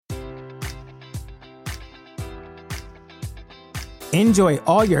Enjoy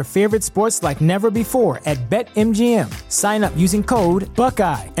all your favorite sports like never before at BetMGM. Sign up using code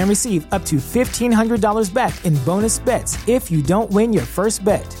Buckeye and receive up to $1,500 back in bonus bets if you don't win your first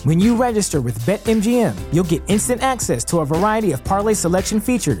bet. When you register with BetMGM, you'll get instant access to a variety of parlay selection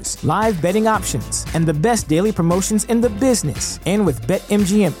features, live betting options, and the best daily promotions in the business. And with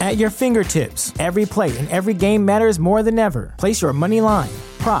BetMGM at your fingertips, every play and every game matters more than ever. Place your money line,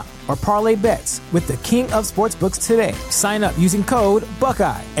 prop, or parlay bets with the king of sportsbooks today. Sign up using code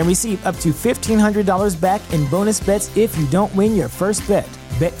Buckeye and receive up to $1,500 back in bonus bets if you don't win your first bet.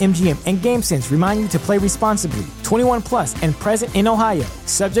 BetMGM and GameSense remind you to play responsibly. 21 plus and present in Ohio,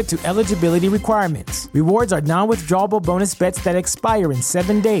 subject to eligibility requirements. Rewards are non-withdrawable bonus bets that expire in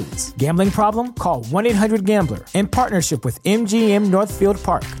 7 days. Gambling problem? Call 1-800-GAMBLER. In partnership with MGM Northfield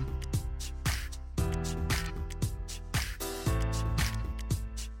Park.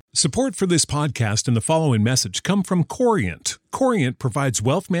 Support for this podcast and the following message come from Corient. Corient provides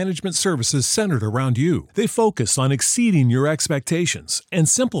wealth management services centered around you. They focus on exceeding your expectations and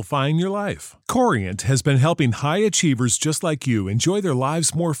simplifying your life. Corient has been helping high achievers just like you enjoy their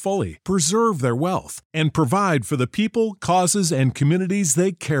lives more fully, preserve their wealth, and provide for the people, causes, and communities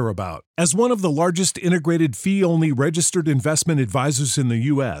they care about. As one of the largest integrated fee-only registered investment advisors in the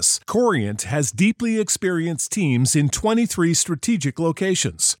U.S., Corient has deeply experienced teams in 23 strategic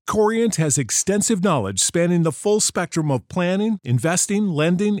locations. Corient has extensive knowledge spanning the full spectrum of planning, investing,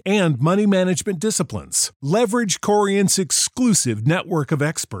 lending, and money management disciplines. Leverage Corient's exclusive network of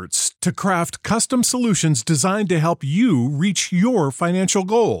experts to craft custom solutions designed to help you reach your financial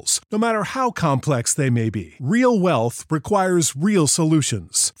goals, no matter how complex they may be. Real wealth requires real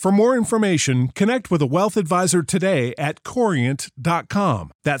solutions. For more information, connect with a wealth advisor today at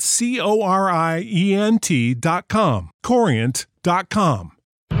Corient.com. That's Corient.com. Corient.com.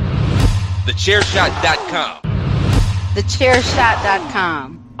 TheChairShot.com.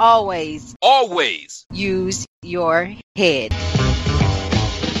 TheChairShot.com. Always use your head.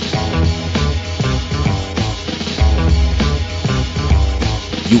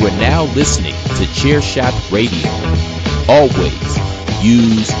 You are now listening to Chairshot Radio. Always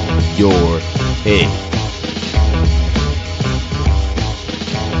use your head.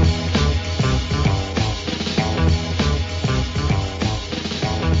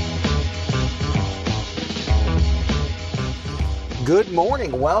 Good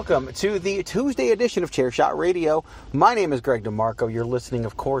morning. Welcome to the Tuesday edition of Chairshot Radio. My name is Greg DeMarco. You're listening,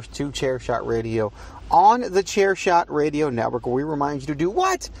 of course, to Chairshot Radio on the Chairshot Radio Network, where we remind you to do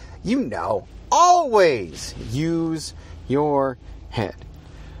what? You know, always use your head.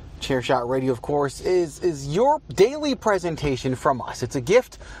 Chairshot Radio, of course, is your daily presentation from us. It's a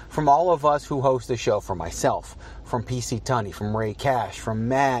gift from all of us who host the show, from myself, from PC Tunney, from Ray Cash, from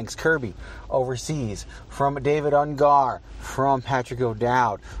Mags Kirby overseas, from David Ungar, from Patrick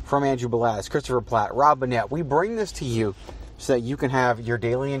O'Dowd, from Andrew Belaz, Christopher Platt, Rob Burnett. We bring this to you so that you can have your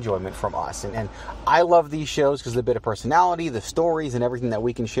daily enjoyment from us. And I love these shows because of the bit of personality, the stories, and everything that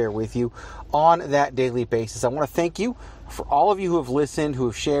we can share with you on that daily basis. I want to thank you for all of you who have listened, who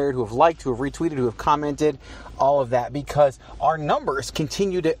have shared, who have liked, who have retweeted, who have commented, all of that, because our numbers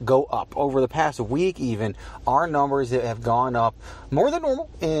continue to go up. Over the past week even, our numbers have gone up more than normal,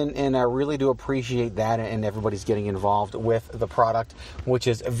 and I really do appreciate that, and everybody's getting involved with the product, which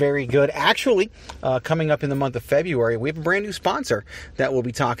is very good. Actually, coming up in the month of February, we have a brand new sponsor that we'll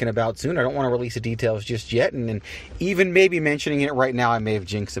be talking about soon. I don't want to release the details just yet, and even maybe mentioning it right now, I may have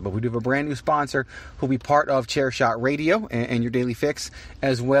jinxed it, but we do have a brand new sponsor who'll be part of Chairshot Radio and your daily fix,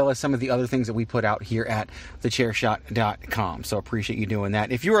 as well as some of the other things that we put out here at TheChairShot.com. So appreciate you doing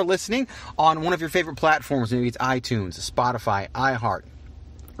that. If you are listening on one of your favorite platforms, maybe it's iTunes, Spotify, iHeart,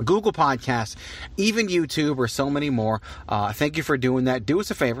 Google Podcasts, even YouTube, or so many more, thank you for doing that. Do us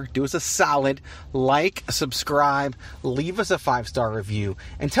a favor, do us a solid, like, subscribe, leave us a 5-star review,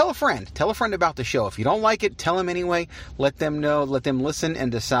 and tell a friend about the show. If you don't like it, tell them anyway. Let them know, let them listen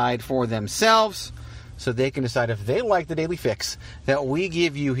and decide for themselves, so they can decide if they like the daily fix that we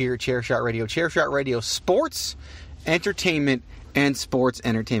give you here at Chairshot Radio. Chairshot Radio, sports, entertainment, and sports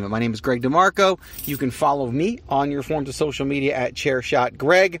entertainment. My name is Greg DeMarco. You can follow me on your forms of social media at Chairshot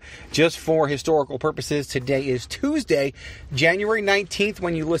Greg. Just for historical purposes, today is Tuesday, January 19th.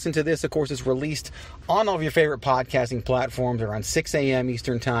 When you listen to this, of course, it's released on all of your favorite podcasting platforms around 6 a.m.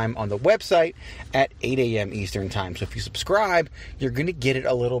 Eastern Time, on the website at 8 a.m. Eastern Time. So if you subscribe, you're going to get it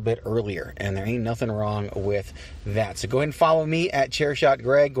a little bit earlier, and there ain't nothing wrong with that. So go ahead and follow me at Chairshot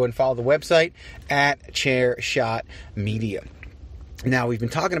Greg. Go ahead and follow the website at Chairshot Media. Now, we've been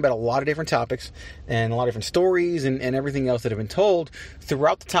talking about a lot of different topics and a lot of different stories and everything else that have been told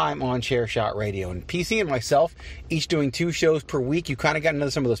throughout the time on Chair Shot Radio. And PC and myself, each doing 2 shows per week, you kind of got into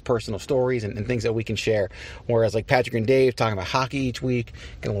some of those personal stories and things that we can share. Whereas like Patrick and Dave talking about hockey each week,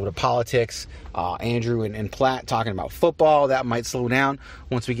 getting a little bit of politics, Andrew and Platt talking about football. That might slow down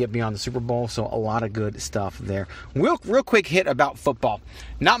once we get beyond the Super Bowl. So a lot of good stuff there. Real quick hit about football.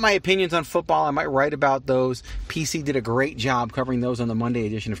 Not my opinions on football. I might write about those. PC did a great job covering those on the Monday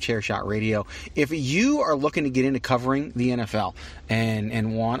edition of Chair Shot Radio. If you are looking to get into covering the NFL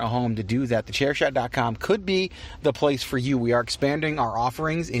and want a home to do that, thechairshot.com could be the place for you. We are expanding our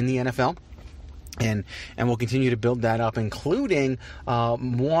offerings in the NFL. And we'll continue to build that up, including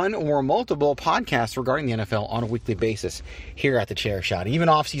one or multiple podcasts regarding the NFL on a weekly basis here at the Chair Shot, even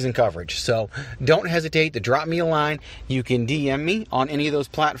off-season coverage. So don't hesitate to drop me a line. You can DM me on any of those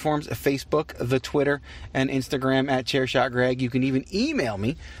platforms, Facebook, the Twitter, and Instagram at ChairShotGreg. You can even email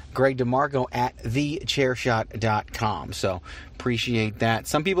me, Greg DeMarco at thechairshot.com. So appreciate that.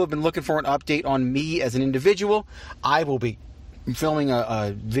 Some people have been looking for an update on me as an individual. I will be filming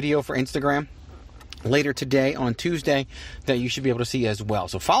a video for Instagram later today on Tuesday that you should be able to see as well.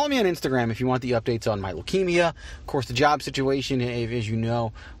 So follow me on Instagram if you want the updates on my leukemia. Of course, the job situation, as you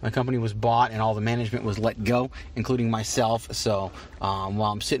know, my company was bought and all the management was let go, including myself. So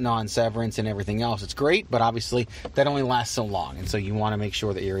while I'm sitting on severance and everything else, it's great, but obviously that only lasts so long. And so you want to make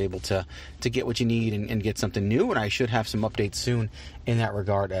sure that you're able to get what you need and get something new. And I should have some updates soon in that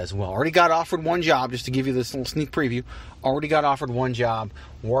regard as well. Already got offered one job, just to give you this little sneak preview. Already got offered one job,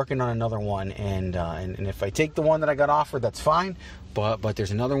 working on another one, and if I take the one that I got offered, that's fine. But there's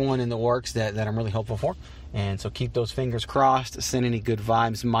another one in the works that I'm really hopeful for. And so keep those fingers crossed. Send any good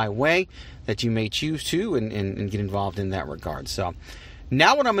vibes my way that you may choose to and get involved in that regard. So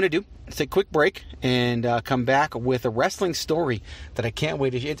now what I'm going to do is take a quick break and come back with a wrestling story that I can't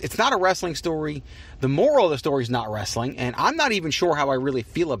wait to share. It's not a wrestling story. The moral of the story is not wrestling, and I'm not even sure how I really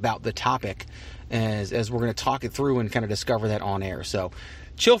feel about the topic as we're going to talk it through and kind of discover that on air. So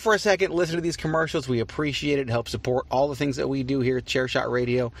chill for a second, listen to these commercials. We appreciate it. It helps support all the things that we do here at Chair Shot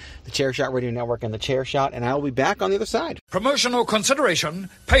Radio, the Chair Shot Radio Network, and the Chair Shot, and I will be back on the other side. Promotional consideration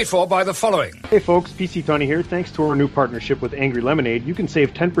paid for by the following. Hey folks, PC Tony here. Thanks to our new partnership with Angry Lemonade, you can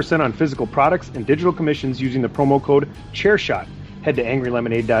save 10% on physical products and digital commissions using the promo code ChairShot. Head to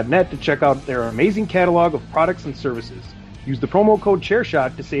angrylemonade.net to check out their amazing catalog of products and services. Use the promo code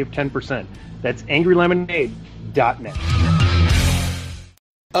ChairShot to save 10%. That's angrylemonade.net.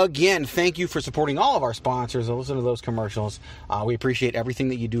 Again, thank you for supporting all of our sponsors. Listen to those commercials. We appreciate everything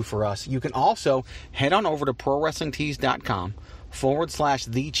that you do for us. You can also head on over to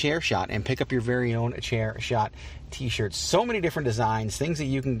ProWrestlingTees.com/TheChairShot and pick up your very own Chair Shot t-shirts. So many different designs, things that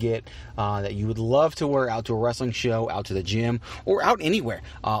you can get that you would love to wear out to a wrestling show, out to the gym, or out anywhere.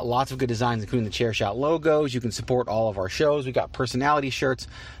 Lots of good designs, including the Chair Shot logos. You can support all of our shows. We got personality shirts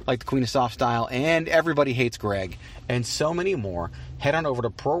like the Queen of Soft Style and Everybody Hates Greg, and so many more. Head on over to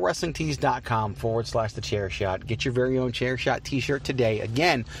ProWrestlingTees.com/TheChairShot. Get your very own Chair Shot t-shirt today.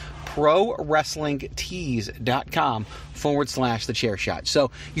 Again, ProWrestlingTees.com/TheChairShot.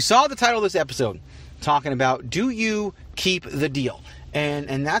 So you saw the title of this episode, talking about, do you keep the deal?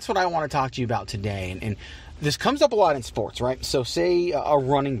 And that's what I want to talk to you about today. And this comes up a lot in sports, right? So say a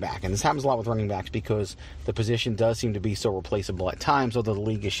running back, and this happens a lot with running backs because the position does seem to be so replaceable at times, although the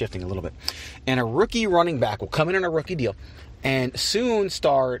league is shifting a little bit. And a rookie running back will come in on a rookie deal and soon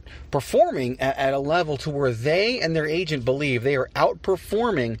start performing at a level to where they and their agent believe they are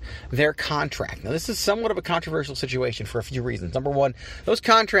outperforming their contract. Now, this is somewhat of a controversial situation for a few reasons. Number one, those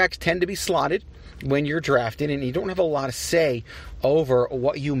contracts tend to be slotted when you're drafted, and you don't have a lot of say over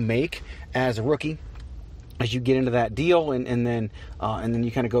what you make as a rookie as you get into that deal, and then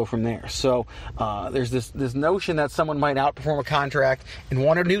you kind of go from there. So there's this notion that someone might outperform a contract and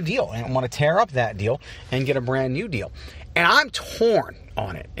want a new deal and want to tear up that deal and get a brand new deal. And I'm torn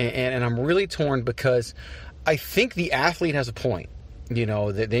on it, and I'm really torn because I think the athlete has a point. You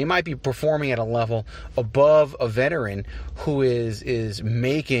know, that they might be performing at a level above a veteran who is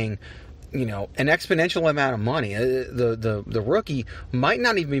making, you know, an exponential amount of money. The rookie might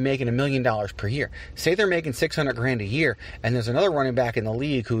not even be making $1 million per year. Say they're making $600,000 a year, and there's another running back in the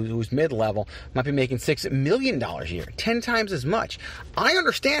league who's mid-level, might be making $6 million a year, 10 times as much. I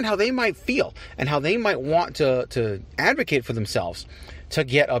understand how they might feel and how they might want to advocate for themselves to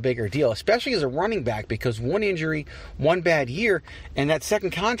get a bigger deal, especially as a running back, because one injury, one bad year, and that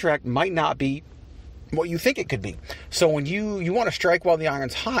second contract might not be what you think it could be. So when you want to strike while the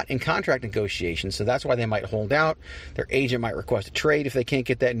iron's hot in contract negotiations, so that's why they might hold out. Their agent might request a trade if they can't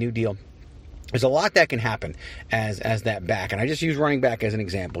get that new deal. There's a lot that can happen as that back. And I just use running back as an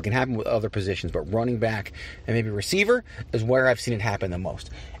example. It can happen with other positions, but running back and maybe receiver is where I've seen it happen the most.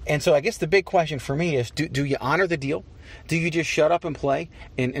 And so I guess the big question for me is, do you honor the deal? Do you just shut up and play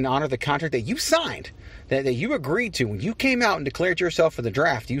and honor the contract that you signed, that you agreed to? When you came out and declared yourself for the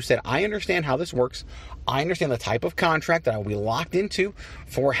draft, you said, I understand how this works. I understand the type of contract that I will be locked into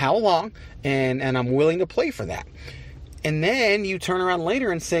for how long, and I'm willing to play for that. And then you turn around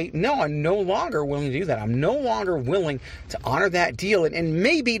later and say, no, I'm no longer willing to do that. I'm no longer willing to honor that deal. And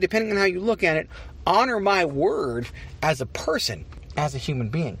maybe, depending on how you look at it, honor my word as a person, as a human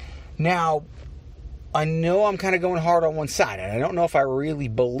being. Now, I know I'm kind of going hard on one side, and I don't know if I really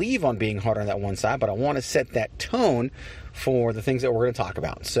believe on being hard on that one side, but I want to set that tone for the things that we're going to talk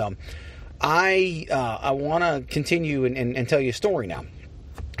about. So I want to continue and tell you a story now.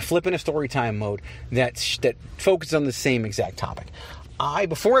 Flip in a story time mode that focuses on the same exact topic.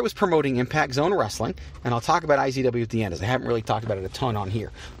 Before I was promoting Impact Zone Wrestling, and I'll talk about IZW at the end, as I haven't really talked about it a ton on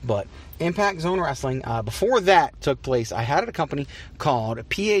here, but Impact Zone Wrestling, before that took place, I had a company called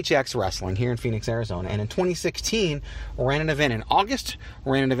PHX Wrestling here in Phoenix, Arizona, and in 2016, ran an event in August,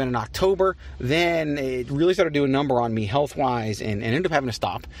 ran an event in October, then it really started to do a number on me health-wise, and ended up having to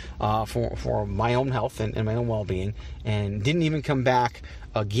stop for my own health and my own well-being, and didn't even come back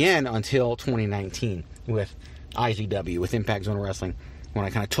again until 2019 with IZW, with Impact Zone Wrestling, when I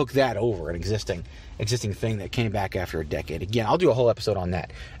kind of took that over, an existing thing that came back after a decade. Again, I'll do a whole episode on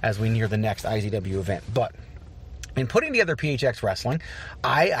that as we near the next IZW event. But in putting together PHX Wrestling,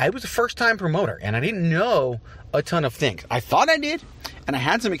 I was a first-time promoter, and I didn't know a ton of things. I thought I did, and I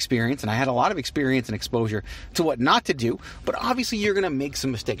had some experience, and I had a lot of experience and exposure to what not to do, but obviously you're going to make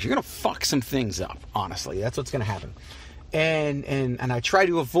some mistakes. You're going to fuck some things up, honestly. That's what's going to happen. And I try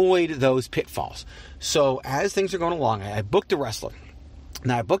to avoid those pitfalls. So as things are going along, I booked a wrestler.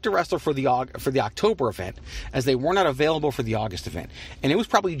 Now, I booked a wrestler for the October event, as they were not available for the August event. And it was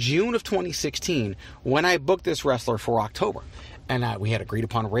probably June of 2016 when I booked this wrestler for October. And we had agreed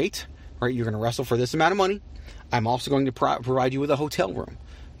upon a rate, right? You're going to wrestle for this amount of money. I'm also going to provide you with a hotel room.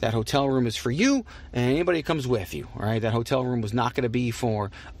 That hotel room is for you and anybody who comes with you, all right? That hotel room was not going to be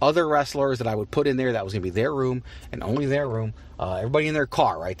for other wrestlers that I would put in there. That was going to be their room and only their room. Everybody in their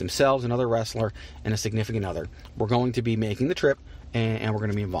car, right? Themselves, another wrestler, and a significant other. We're going to be making the trip, and we're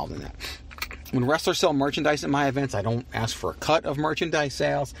going to be involved in that. When wrestlers sell merchandise at my events, I don't ask for a cut of merchandise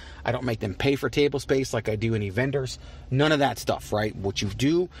sales. I don't make them pay for table space like I do any vendors. None of that stuff, right? What you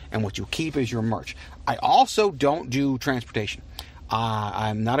do and what you keep is your merch. I also don't do transportation.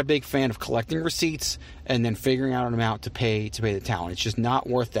 I'm not a big fan of collecting receipts and then figuring out an amount to pay the talent. It's just not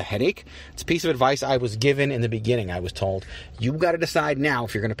worth the headache. It's a piece of advice I was given in the beginning. I was told, you've got to decide now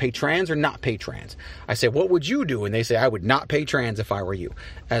if you're going to pay trans or not pay trans. I say, what would you do? And they say, I would not pay trans if I were you.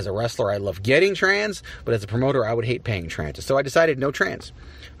 As a wrestler, I love getting trans, but as a promoter, I would hate paying trans. So I decided no trans.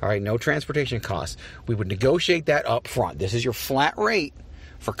 All right, no transportation costs. We would negotiate that up front. This is your flat rate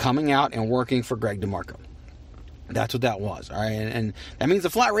for coming out and working for Greg DeMarco. That's what that was, all right? And that means the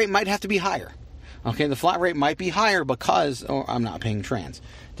flat rate might have to be higher. Okay, the flat rate might be higher because I'm not paying trans,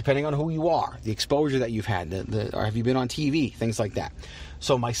 depending on who you are, the exposure that you've had, or have you been on TV, things like that.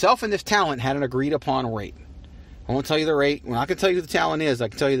 So myself and this talent had an agreed upon rate. I won't tell you the rate. We're not going to tell you who the talent is. I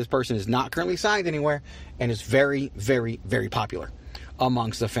can tell you this person is not currently signed anywhere and is very, very, very popular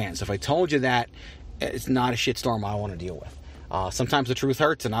amongst the fans. So if I told you that, it's not a shitstorm I want to deal with. Sometimes the truth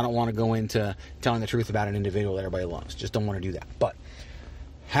hurts, and I don't want to go into telling the truth about an individual that everybody loves. Just don't want to do that. But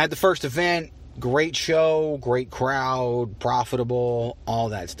had the first event, great show, great crowd, profitable, all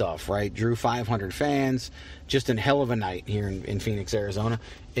that stuff, right? Drew 500 fans, just a hell of a night here in Phoenix, Arizona,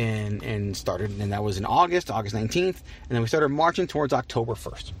 and that was in August 19th, and then we started marching towards October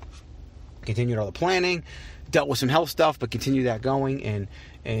 1st. Continued all the planning, dealt with some health stuff, but continued that going, and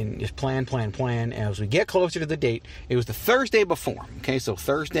just plan. And as we get closer to the date, it was the Thursday before. Okay, so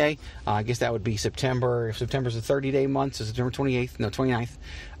Thursday, I guess that would be September. If September's a 30-day month, so September 29th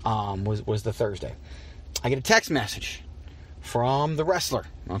was the Thursday. I get a text message from the wrestler.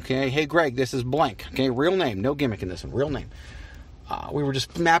 Okay, hey Greg, this is blank. Okay, real name, no gimmick in this one, real name. We were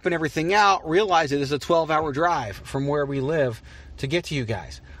just mapping everything out, realized it is a 12-hour drive from where we live to get to you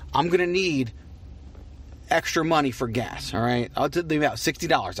guys. I'm going to need extra money for gas, all right? I'll tell you about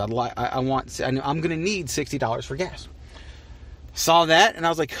 $60. I'm going to need $60 for gas. Saw that, and I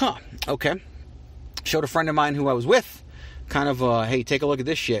was like, okay. Showed a friend of mine who I was with, kind of hey, take a look at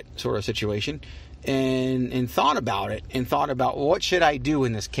this shit sort of situation, and thought about it, and thought about what should I do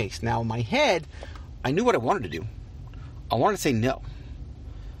in this case. Now, in my head, I knew what I wanted to do. I wanted to say no,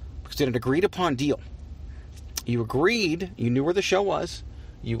 because it had an agreed upon deal. You agreed, you knew where the show was,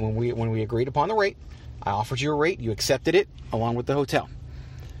 When we agreed upon the rate, I offered you a rate, you accepted it along with the hotel.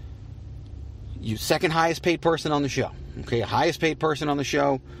 You second highest paid person on the show. Okay, highest paid person on the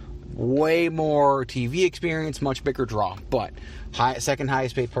show, way more TV experience, much bigger draw, but second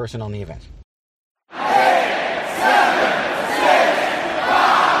highest paid person on the event. 8, 7, 6,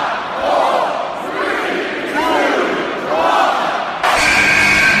 5, 4, 3, 2,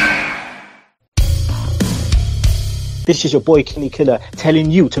 1. This is your boy Kenny Killer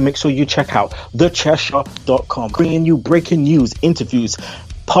telling you to make sure you check out thechairshot.com, bringing you breaking news, interviews,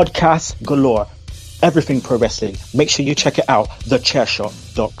 podcasts galore, everything pro wrestling. Make sure you check it out,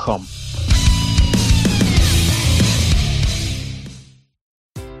 thechairshot.com.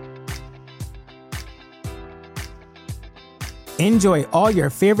 Enjoy all your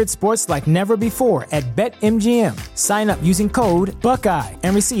favorite sports like never before at BetMGM. Sign up using code Buckeye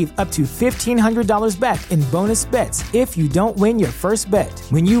and receive up to $1,500 back in bonus bets if you don't win your first bet.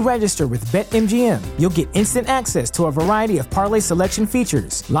 When you register with BetMGM, you'll get instant access to a variety of parlay selection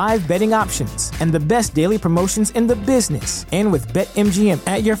features, live betting options, and the best daily promotions in the business. And with BetMGM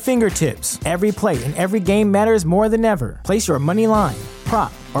at your fingertips, every play and every game matters more than ever. Place your money line,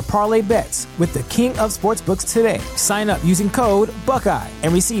 prop, or parlay bets with the king of sportsbooks today. Sign up using code Buckeye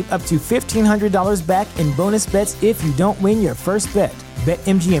and receive up to $1,500 back in bonus bets if you don't win your first bet.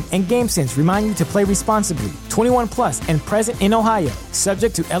 BetMGM and GameSense remind you to play responsibly. 21 plus and present in Ohio,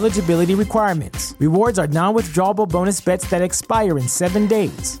 subject to eligibility requirements. Rewards are non-withdrawable bonus bets that expire in 7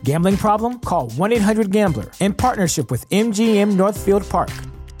 days. Gambling problem? Call 1-800-GAMBLER in partnership with MGM Northfield Park.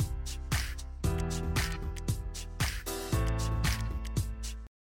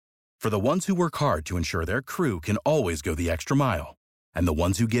 For the ones who work hard to ensure their crew can always go the extra mile, and the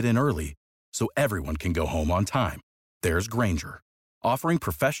ones who get in early so everyone can go home on time, there's Grainger, offering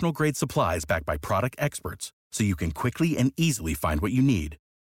professional-grade supplies backed by product experts so you can quickly and easily find what you need.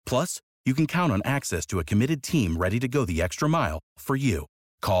 Plus, you can count on access to a committed team ready to go the extra mile for you.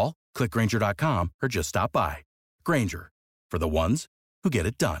 Call, click Grainger.com, or just stop by. Grainger, for the ones who get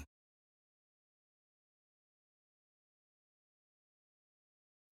it done.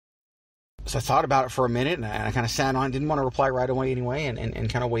 So I thought about it for a minute, and I kind of sat on, didn't want to reply right away anyway, and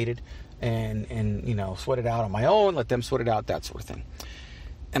kind of waited and sweat it out on my own, let them sweat it out, that sort of thing.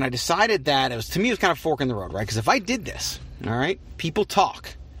 And I decided that to me, it was kind of a fork in the road, right? Because if I did this, all right, people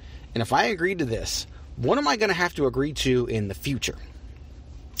talk. And if I agreed to this, what am I going to have to agree to in the future?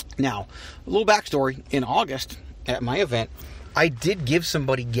 Now, a little backstory. In August, at my event, I did give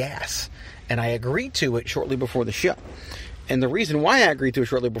somebody gas, and I agreed to it shortly before the show. And the reason why I agreed to it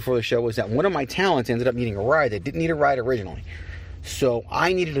shortly before the show was that one of my talents ended up needing a ride. They didn't need a ride originally. So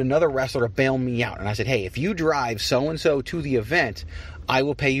I needed another wrestler to bail me out. And I said, hey, if you drive so-and-so to the event, I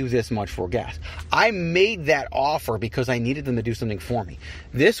will pay you this much for gas. I made that offer because I needed them to do something for me.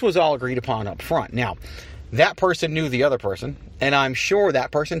 This was all agreed upon up front. Now, that person knew the other person, and I'm sure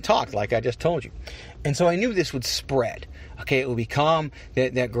that person talked like I just told you. And so I knew this would spread. Okay, it will become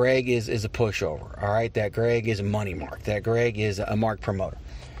that Greg is a pushover, all right? That Greg is a money mark, that Greg is a mark promoter.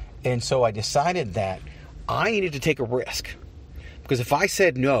 And so I decided that I needed to take a risk. Because if I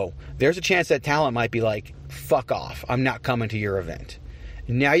said no, there's a chance that talent might be like, fuck off, I'm not coming to your event.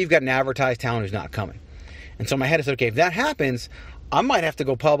 Now you've got an advertised talent who's not coming. And so my head is, okay, if that happens, I might have to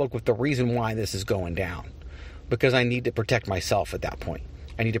go public with the reason why this is going down. Because I need to protect myself at that point.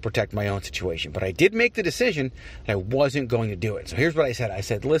 I need to protect my own situation. But I did make the decision that I wasn't going to do it. So here's what I said. I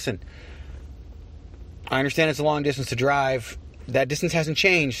said, listen, I understand it's a long distance to drive. That distance hasn't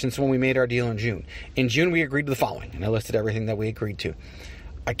changed since when we made our deal in June. In June, we agreed to the following, and I listed everything that we agreed to.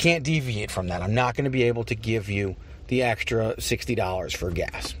 I can't deviate from that. I'm not going to be able to give you the extra $60 for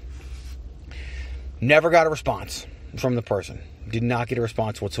gas. Never got a response from the person. Did not get a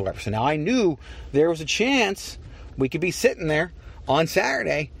response whatsoever. So now I knew there was a chance we could be sitting there on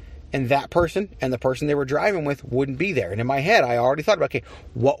Saturday, and that person and the person they were driving with wouldn't be there. And in my head, I already thought about, okay,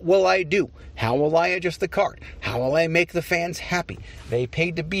 what will I do? How will I adjust the cart? How will I make the fans happy? They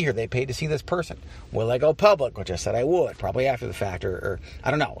paid to be here. They paid to see this person. Will I go public? Which I said I would, probably after the fact, or I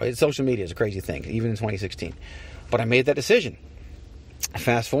don't know. Social media is a crazy thing, even in 2016. But I made that decision.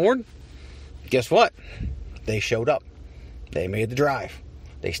 Fast forward, guess what? They showed up. They made the drive.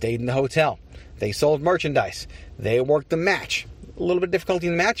 They stayed in the hotel. They sold merchandise. They worked the match. A little bit of difficulty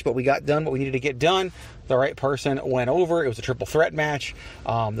in the match, but we got done what we needed to get done. The right person went over. It was a triple threat match.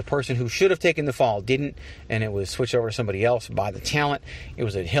 The person who should have taken the fall didn't, and it was switched over to somebody else by the talent. It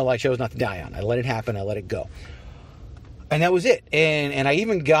was a hill I chose not to die on. I let it happen. I let it go. And that was it. And I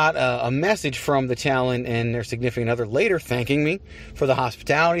even got a message from the talent and their significant other later thanking me for the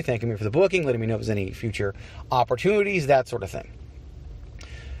hospitality, thanking me for the booking, letting me know if there's any future opportunities, that sort of thing.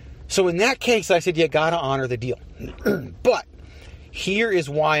 So in that case, I said, you got to honor the deal. But here is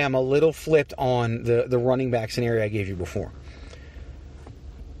why I'm a little flipped on the running back scenario I gave you before.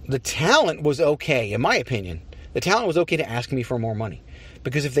 The talent was okay, in my opinion. The talent was okay to ask me for more money.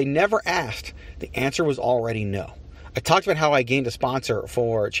 Because if they never asked, the answer was already no. I talked about how I gained a sponsor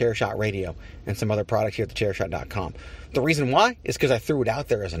for Chairshot Radio and some other products here at thechairshot.com. The reason why is because I threw it out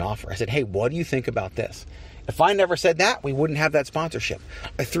there as an offer. I said, hey, what do you think about this? If I never said that, we wouldn't have that sponsorship.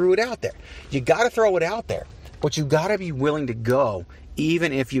 I threw it out there. You got to throw it out there, but you got to be willing to go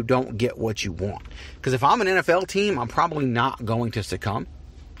even if you don't get what you want. Because if I'm an NFL team, I'm probably not going to succumb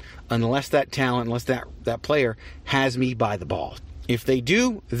unless that talent, unless that player has me by the balls. If they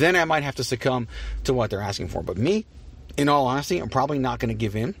do, then I might have to succumb to what they're asking for. But me, in all honesty, I'm probably not going to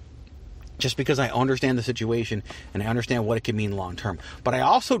give in just because I understand the situation and I understand what it could mean long term. But I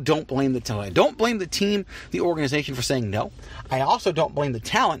also don't blame the talent. I don't blame the team, the organization for saying no. I also don't blame the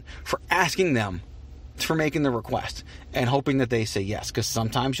talent for asking them, for making the request and hoping that they say yes, because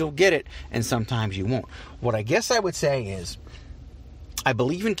sometimes you'll get it and sometimes you won't. What I guess I would say is I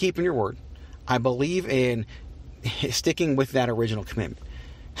believe in keeping your word. I believe in sticking with that original commitment.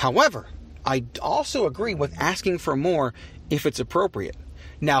 However, I also agree with asking for more if it's appropriate.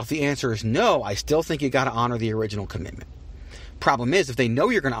 Now, if the answer is no, I still think you got to honor the original commitment. Problem is, if they know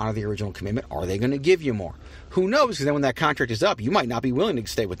you're going to honor the original commitment, are they going to give you more? Who knows? Because then when that contract is up, you might not be willing to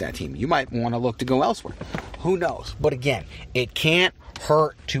stay with that team. You might want to look to go elsewhere. Who knows? But again, it can't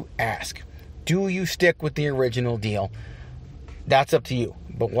hurt to ask. Do you stick with the original deal? That's up to you.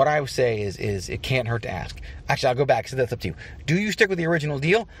 But what I would say is it can't hurt to ask. Actually, I'll go back. So that's up to you. Do you stick with the original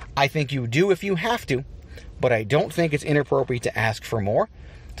deal? I think you do if you have to. But I don't think it's inappropriate to ask for more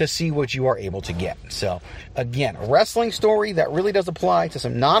to see what you are able to get. So, again, a wrestling story that really does apply to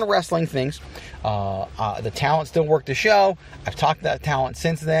some non-wrestling things. The talent still worked the show. I've talked to that talent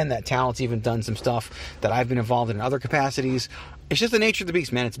since then. That talent's even done some stuff that I've been involved in other capacities. It's just the nature of the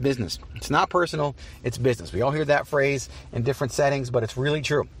beast, man. It's business. It's not personal. It's business. We all hear that phrase in different settings, but it's really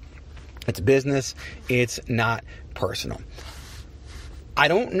true. It's business. It's not personal. I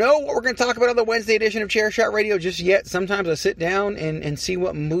don't know what we're going to talk about on the Wednesday edition of Chairshot Radio just yet. Sometimes I sit down and see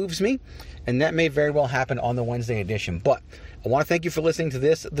what moves me, and that may very well happen on the Wednesday edition. But I want to thank you for listening to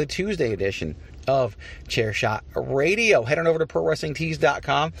this, the Tuesday edition of Chairshot Radio. Head on over to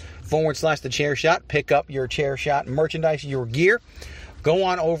ProWrestlingTees.com/TheChairShot. Pick up your Chairshot merchandise, your gear. Go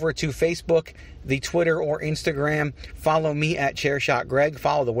on over to Facebook, the Twitter, or Instagram. Follow me at Chairshot Greg.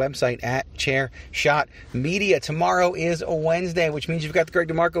 Follow the website at Chairshot Media. Tomorrow is a Wednesday, which means you've got the Greg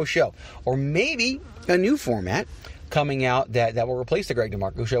DeMarco Show. Or maybe a new format coming out that will replace the Greg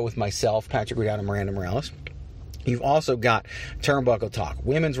DeMarco Show with myself, Patrick Redown, and Miranda Morales. You've also got Turnbuckle Talk,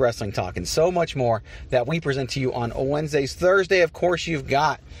 Women's Wrestling Talk, and so much more that we present to you on Wednesdays. Thursday, of course, you've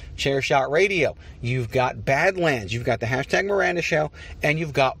got Chairshot Radio. You've got Badlands. You've got the Hashtag Miranda Show. And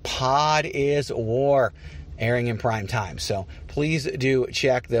you've got Pod is War airing in prime time. So please do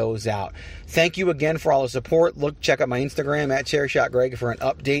check those out. Thank you again for all the support. Check out my Instagram at ChairShotGreg for an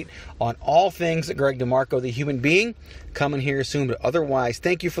update on all things Greg DeMarco, the human being, coming here soon. But otherwise,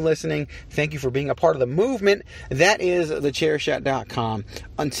 thank you for listening. Thank you for being a part of the movement. That is thechairshot.com.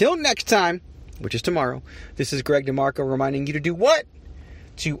 Until next time, which is tomorrow, this is Greg DeMarco reminding you to do what?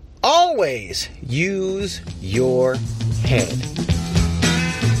 To always use your head.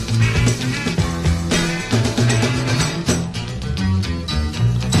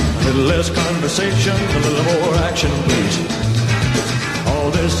 A little less conversation, a little more action, please.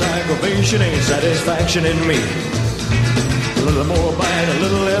 All this aggravation ain't satisfaction in me. A little more bite, a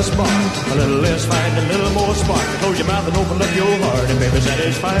little less bark, a little less fight, a little more spark. Close your mouth and open up your heart, and baby,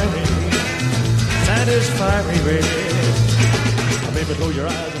 satisfy me. Satisfy me, baby. Baby, close your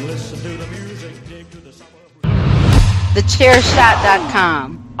eyes and listen to the music. Dig to the summer.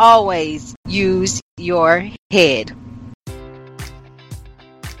 TheChairShot.com. Always use your head.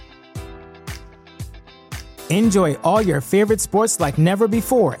 Enjoy all your favorite sports like never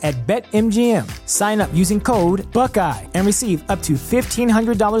before at BetMGM. Sign up using code Buckeye and receive up to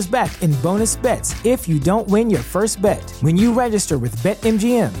 $1,500 back in bonus bets if you don't win your first bet. When you register with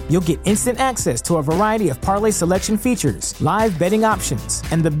BetMGM, you'll get instant access to a variety of parlay selection features, live betting options,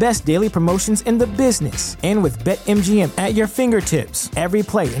 and the best daily promotions in the business. And with BetMGM at your fingertips, every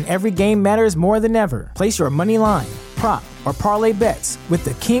play and every game matters more than ever. Place your money line, prop, or parlay bets with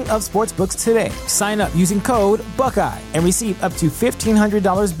the king of sportsbooks today. Sign up using code Buckeye and receive up to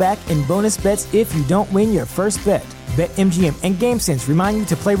 $1,500 back in bonus bets if you don't win your first bet. BetMGM and GameSense remind you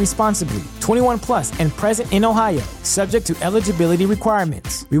to play responsibly. 21 plus and present in Ohio, subject to eligibility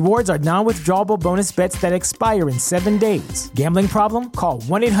requirements. Rewards are non-withdrawable bonus bets that expire in 7 days. Gambling problem? Call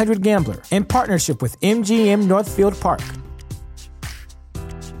 1-800-GAMBLER. In partnership with MGM Northfield Park.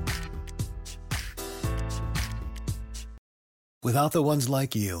 Without the ones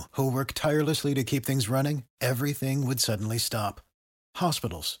like you, who work tirelessly to keep things running, everything would suddenly stop.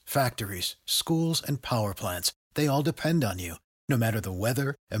 Hospitals, factories, schools, and power plants, they all depend on you. No matter the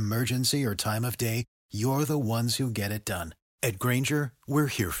weather, emergency, or time of day, you're the ones who get it done. At Grainger, we're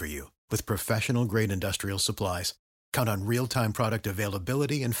here for you with professional-grade industrial supplies. Count on real-time product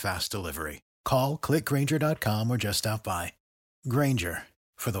availability and fast delivery. Call, click Grainger.com, or just stop by. Grainger,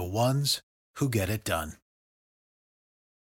 for the ones who get it done.